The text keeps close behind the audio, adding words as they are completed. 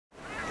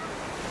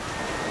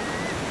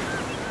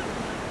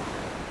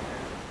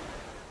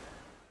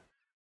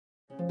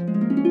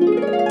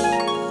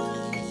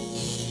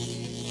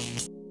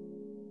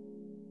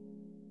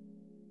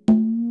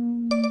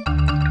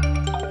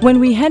When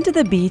we head to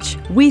the beach,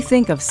 we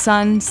think of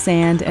sun,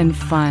 sand, and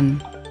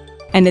fun.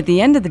 And at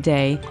the end of the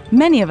day,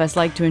 many of us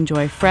like to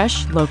enjoy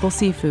fresh, local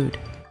seafood.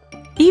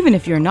 Even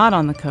if you're not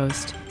on the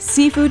coast,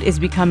 seafood is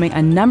becoming a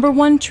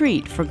 #1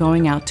 treat for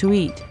going out to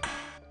eat.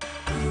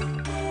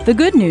 The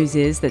good news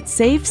is that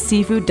safe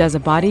seafood does a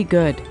body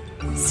good.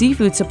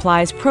 Seafood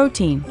supplies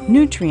protein,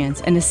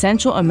 nutrients, and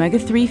essential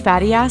omega-3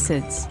 fatty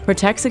acids,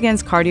 protects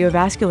against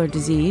cardiovascular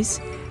disease,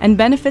 and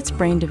benefits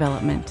brain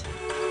development.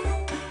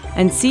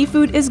 And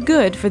seafood is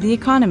good for the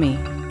economy.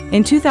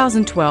 In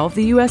 2012,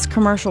 the U.S.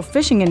 commercial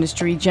fishing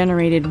industry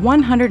generated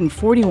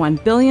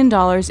 $141 billion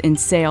in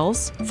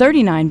sales,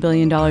 $39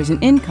 billion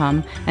in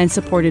income, and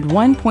supported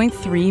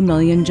 1.3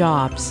 million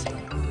jobs.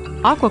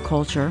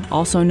 Aquaculture,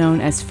 also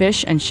known as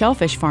fish and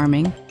shellfish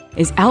farming,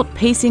 is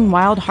outpacing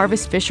wild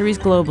harvest fisheries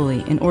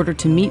globally in order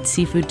to meet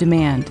seafood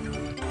demand.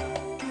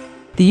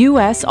 The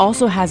U.S.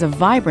 also has a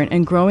vibrant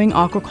and growing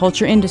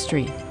aquaculture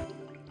industry.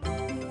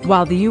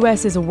 While the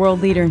U.S. is a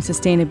world leader in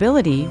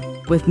sustainability,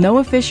 with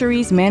NOAA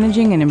fisheries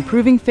managing and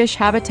improving fish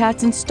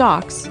habitats and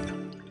stocks,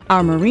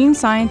 our marine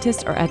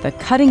scientists are at the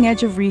cutting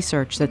edge of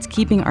research that's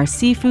keeping our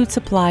seafood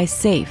supply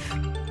safe.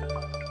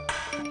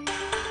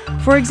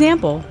 For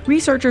example,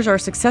 researchers are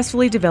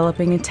successfully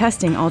developing and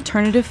testing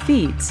alternative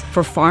feeds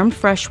for farmed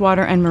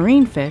freshwater and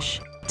marine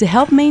fish to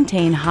help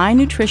maintain high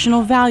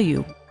nutritional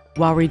value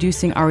while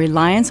reducing our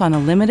reliance on a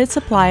limited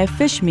supply of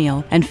fish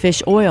meal and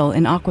fish oil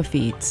in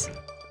aquafeeds.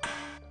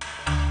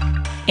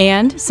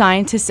 And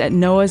scientists at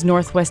NOAA's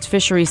Northwest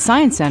Fisheries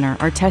Science Center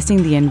are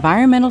testing the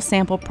environmental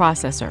sample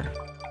processor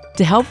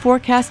to help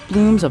forecast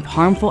blooms of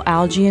harmful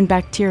algae and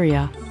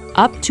bacteria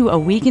up to a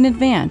week in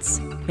advance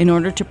in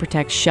order to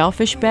protect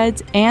shellfish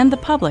beds and the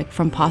public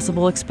from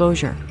possible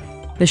exposure.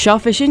 The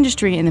shellfish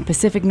industry in the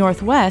Pacific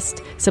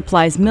Northwest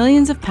supplies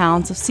millions of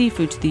pounds of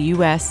seafood to the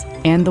U.S.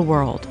 and the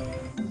world.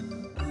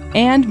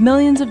 And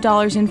millions of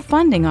dollars in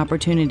funding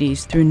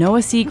opportunities through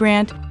NOAA Sea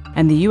Grant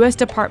and the U.S.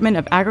 Department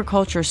of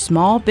Agriculture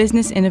Small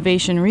Business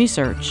Innovation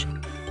Research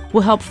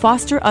will help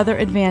foster other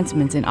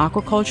advancements in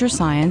aquaculture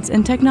science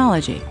and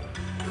technology.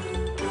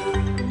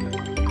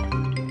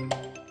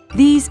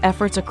 These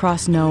efforts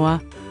across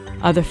NOAA,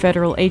 other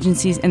federal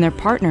agencies, and their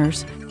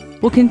partners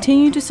will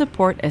continue to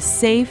support a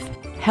safe,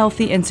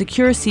 healthy, and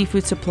secure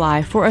seafood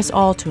supply for us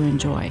all to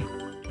enjoy.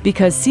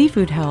 Because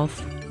seafood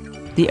health,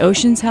 the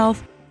ocean's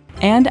health,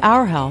 and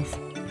our health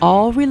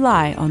all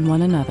rely on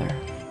one another.